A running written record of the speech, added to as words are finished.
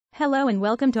Hello and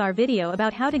welcome to our video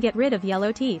about how to get rid of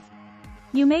yellow teeth.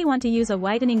 You may want to use a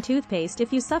whitening toothpaste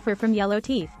if you suffer from yellow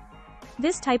teeth.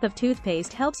 This type of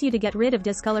toothpaste helps you to get rid of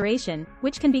discoloration,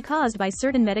 which can be caused by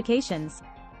certain medications.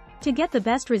 To get the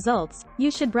best results, you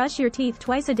should brush your teeth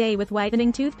twice a day with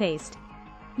whitening toothpaste.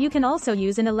 You can also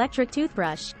use an electric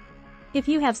toothbrush. If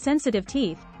you have sensitive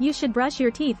teeth, you should brush your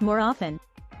teeth more often.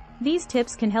 These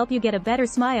tips can help you get a better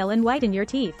smile and whiten your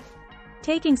teeth.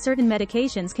 Taking certain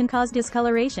medications can cause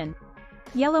discoloration.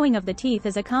 Yellowing of the teeth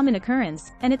is a common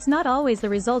occurrence, and it's not always the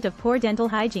result of poor dental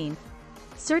hygiene.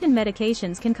 Certain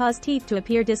medications can cause teeth to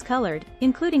appear discolored,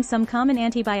 including some common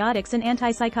antibiotics and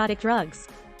antipsychotic drugs.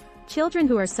 Children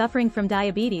who are suffering from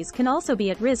diabetes can also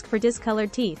be at risk for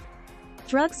discolored teeth.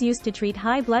 Drugs used to treat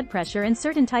high blood pressure and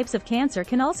certain types of cancer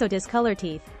can also discolor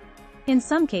teeth. In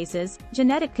some cases,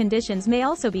 genetic conditions may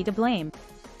also be to blame.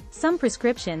 Some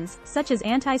prescriptions, such as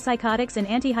antipsychotics and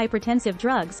antihypertensive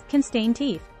drugs, can stain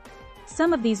teeth.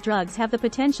 Some of these drugs have the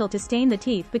potential to stain the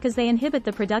teeth because they inhibit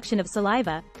the production of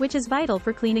saliva, which is vital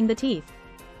for cleaning the teeth.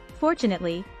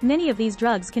 Fortunately, many of these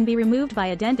drugs can be removed by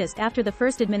a dentist after the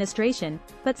first administration,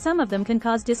 but some of them can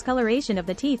cause discoloration of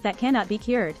the teeth that cannot be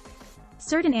cured.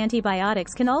 Certain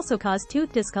antibiotics can also cause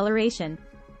tooth discoloration.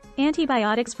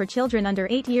 Antibiotics for children under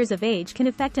 8 years of age can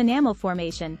affect enamel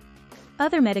formation.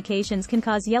 Other medications can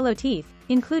cause yellow teeth,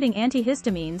 including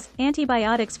antihistamines,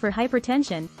 antibiotics for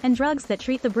hypertension, and drugs that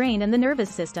treat the brain and the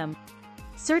nervous system.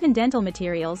 Certain dental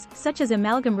materials, such as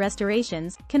amalgam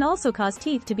restorations, can also cause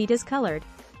teeth to be discolored.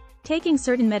 Taking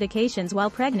certain medications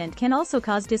while pregnant can also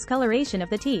cause discoloration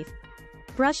of the teeth.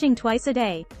 Brushing twice a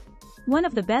day. One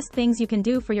of the best things you can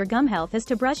do for your gum health is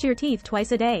to brush your teeth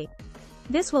twice a day.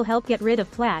 This will help get rid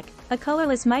of plaque, a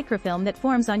colorless microfilm that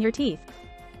forms on your teeth.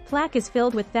 Plaque is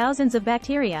filled with thousands of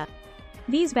bacteria.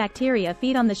 These bacteria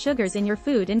feed on the sugars in your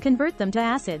food and convert them to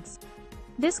acids.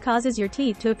 This causes your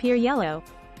teeth to appear yellow.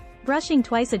 Brushing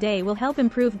twice a day will help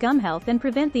improve gum health and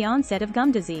prevent the onset of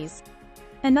gum disease.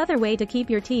 Another way to keep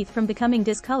your teeth from becoming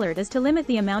discolored is to limit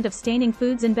the amount of staining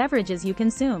foods and beverages you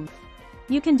consume.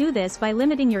 You can do this by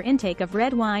limiting your intake of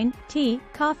red wine, tea,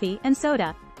 coffee, and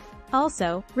soda.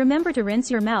 Also, remember to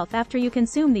rinse your mouth after you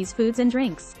consume these foods and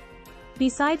drinks.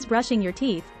 Besides brushing your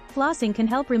teeth, flossing can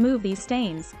help remove these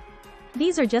stains.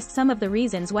 These are just some of the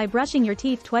reasons why brushing your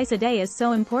teeth twice a day is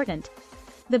so important.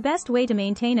 The best way to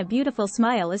maintain a beautiful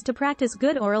smile is to practice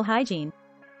good oral hygiene.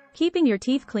 Keeping your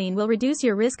teeth clean will reduce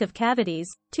your risk of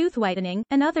cavities, tooth whitening,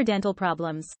 and other dental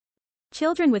problems.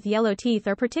 Children with yellow teeth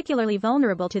are particularly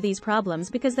vulnerable to these problems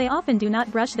because they often do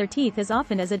not brush their teeth as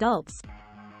often as adults.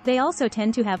 They also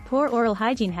tend to have poor oral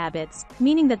hygiene habits,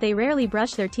 meaning that they rarely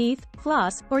brush their teeth,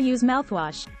 floss, or use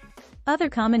mouthwash. Other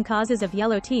common causes of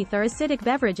yellow teeth are acidic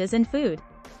beverages and food.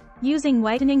 Using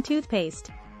whitening toothpaste.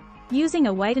 Using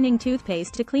a whitening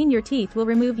toothpaste to clean your teeth will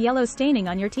remove yellow staining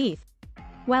on your teeth.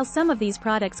 While some of these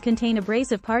products contain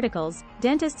abrasive particles,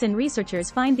 dentists and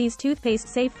researchers find these toothpaste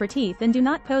safe for teeth and do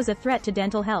not pose a threat to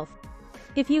dental health.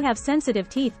 If you have sensitive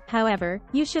teeth, however,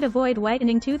 you should avoid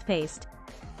whitening toothpaste.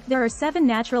 There are 7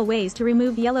 natural ways to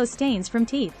remove yellow stains from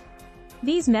teeth.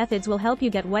 These methods will help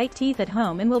you get white teeth at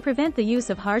home and will prevent the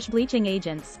use of harsh bleaching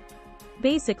agents.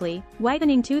 Basically,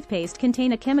 whitening toothpaste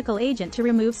contain a chemical agent to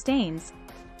remove stains.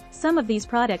 Some of these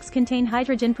products contain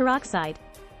hydrogen peroxide.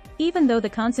 Even though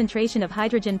the concentration of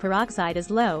hydrogen peroxide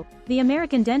is low, the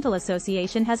American Dental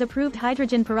Association has approved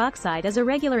hydrogen peroxide as a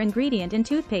regular ingredient in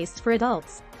toothpastes for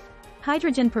adults.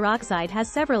 Hydrogen peroxide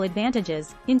has several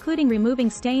advantages, including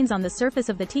removing stains on the surface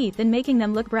of the teeth and making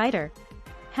them look brighter.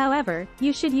 However,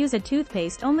 you should use a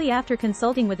toothpaste only after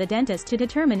consulting with a dentist to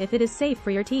determine if it is safe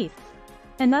for your teeth.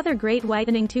 Another great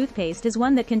whitening toothpaste is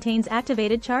one that contains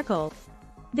activated charcoal.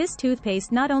 This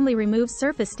toothpaste not only removes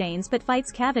surface stains but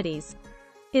fights cavities.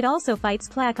 It also fights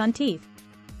plaque on teeth.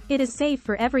 It is safe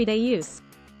for everyday use.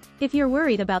 If you're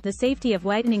worried about the safety of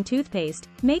whitening toothpaste,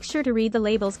 make sure to read the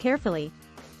labels carefully.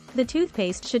 The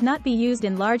toothpaste should not be used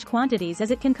in large quantities as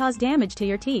it can cause damage to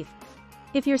your teeth.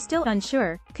 If you're still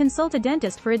unsure, consult a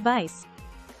dentist for advice.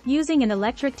 Using an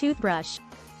electric toothbrush.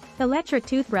 Electric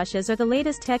toothbrushes are the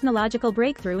latest technological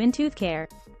breakthrough in tooth care.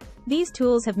 These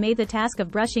tools have made the task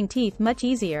of brushing teeth much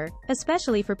easier,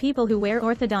 especially for people who wear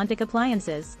orthodontic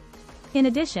appliances. In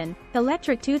addition,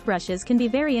 electric toothbrushes can be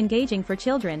very engaging for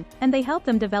children, and they help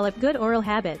them develop good oral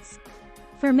habits.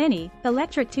 For many,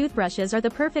 electric toothbrushes are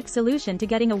the perfect solution to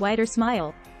getting a whiter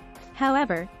smile.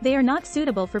 However, they are not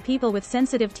suitable for people with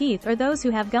sensitive teeth or those who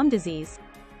have gum disease.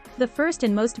 The first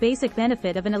and most basic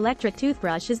benefit of an electric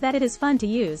toothbrush is that it is fun to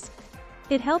use.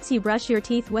 It helps you brush your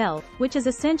teeth well, which is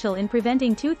essential in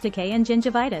preventing tooth decay and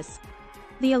gingivitis.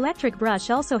 The electric brush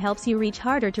also helps you reach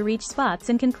harder to reach spots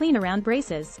and can clean around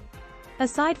braces.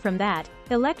 Aside from that,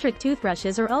 electric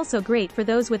toothbrushes are also great for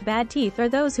those with bad teeth or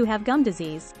those who have gum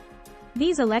disease.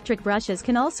 These electric brushes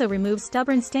can also remove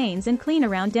stubborn stains and clean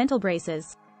around dental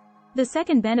braces. The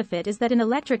second benefit is that an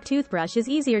electric toothbrush is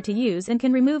easier to use and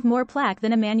can remove more plaque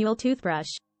than a manual toothbrush.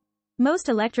 Most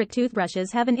electric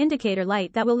toothbrushes have an indicator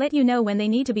light that will let you know when they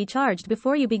need to be charged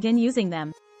before you begin using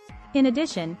them. In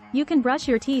addition, you can brush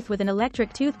your teeth with an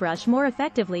electric toothbrush more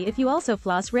effectively if you also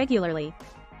floss regularly.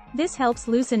 This helps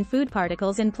loosen food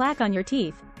particles and plaque on your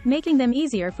teeth, making them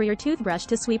easier for your toothbrush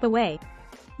to sweep away.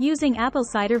 Using apple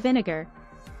cider vinegar.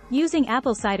 Using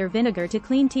apple cider vinegar to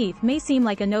clean teeth may seem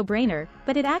like a no-brainer,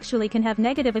 but it actually can have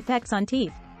negative effects on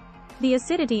teeth. The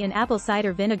acidity in apple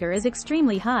cider vinegar is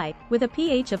extremely high, with a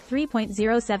pH of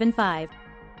 3.075.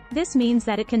 This means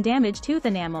that it can damage tooth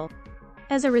enamel.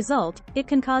 As a result, it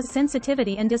can cause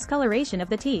sensitivity and discoloration of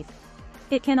the teeth.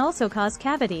 It can also cause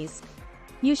cavities.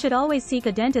 You should always seek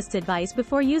a dentist's advice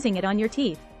before using it on your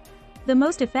teeth. The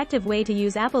most effective way to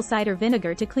use apple cider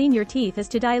vinegar to clean your teeth is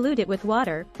to dilute it with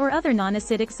water, or other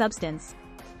non-acidic substance.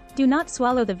 Do not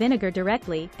swallow the vinegar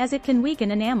directly, as it can weaken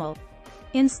enamel.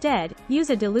 Instead, use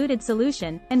a diluted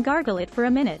solution, and gargle it for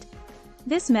a minute.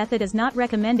 This method is not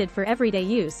recommended for everyday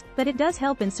use, but it does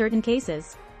help in certain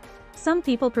cases. Some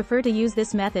people prefer to use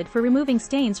this method for removing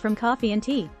stains from coffee and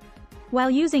tea. While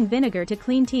using vinegar to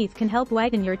clean teeth can help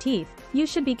whiten your teeth, you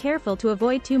should be careful to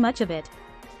avoid too much of it.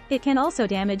 It can also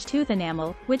damage tooth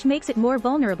enamel, which makes it more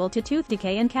vulnerable to tooth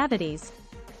decay and cavities.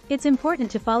 It's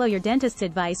important to follow your dentist's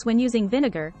advice when using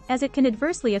vinegar, as it can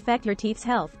adversely affect your teeth's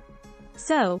health.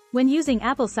 So, when using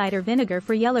apple cider vinegar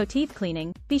for yellow teeth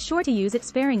cleaning, be sure to use it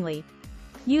sparingly.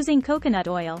 Using coconut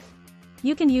oil.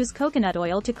 You can use coconut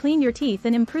oil to clean your teeth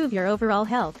and improve your overall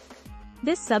health.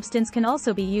 This substance can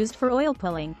also be used for oil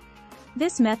pulling.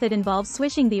 This method involves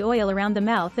swishing the oil around the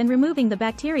mouth and removing the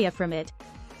bacteria from it.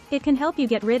 It can help you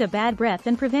get rid of bad breath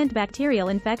and prevent bacterial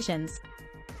infections.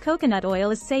 Coconut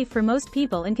oil is safe for most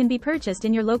people and can be purchased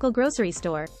in your local grocery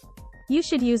store. You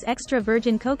should use extra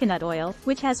virgin coconut oil,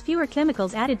 which has fewer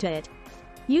chemicals added to it.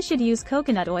 You should use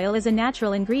coconut oil as a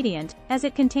natural ingredient, as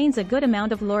it contains a good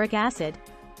amount of lauric acid.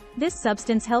 This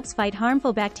substance helps fight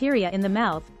harmful bacteria in the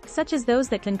mouth, such as those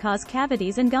that can cause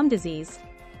cavities and gum disease.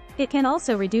 It can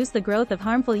also reduce the growth of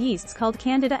harmful yeasts called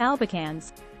Candida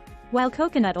albicans. While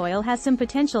coconut oil has some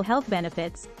potential health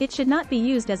benefits, it should not be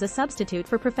used as a substitute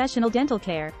for professional dental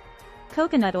care.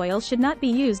 Coconut oil should not be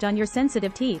used on your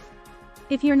sensitive teeth.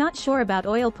 If you're not sure about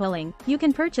oil pulling, you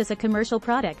can purchase a commercial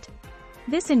product.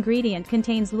 This ingredient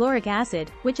contains lauric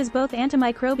acid, which is both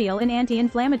antimicrobial and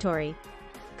anti-inflammatory.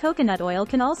 Coconut oil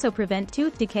can also prevent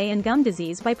tooth decay and gum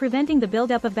disease by preventing the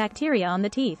buildup of bacteria on the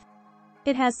teeth.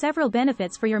 It has several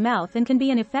benefits for your mouth and can be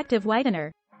an effective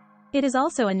whitener. It is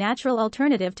also a natural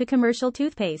alternative to commercial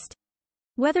toothpaste.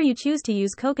 Whether you choose to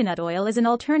use coconut oil as an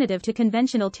alternative to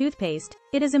conventional toothpaste,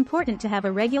 it is important to have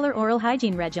a regular oral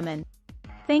hygiene regimen.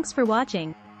 Thanks for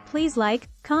watching. Please like,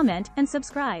 comment, and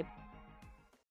subscribe.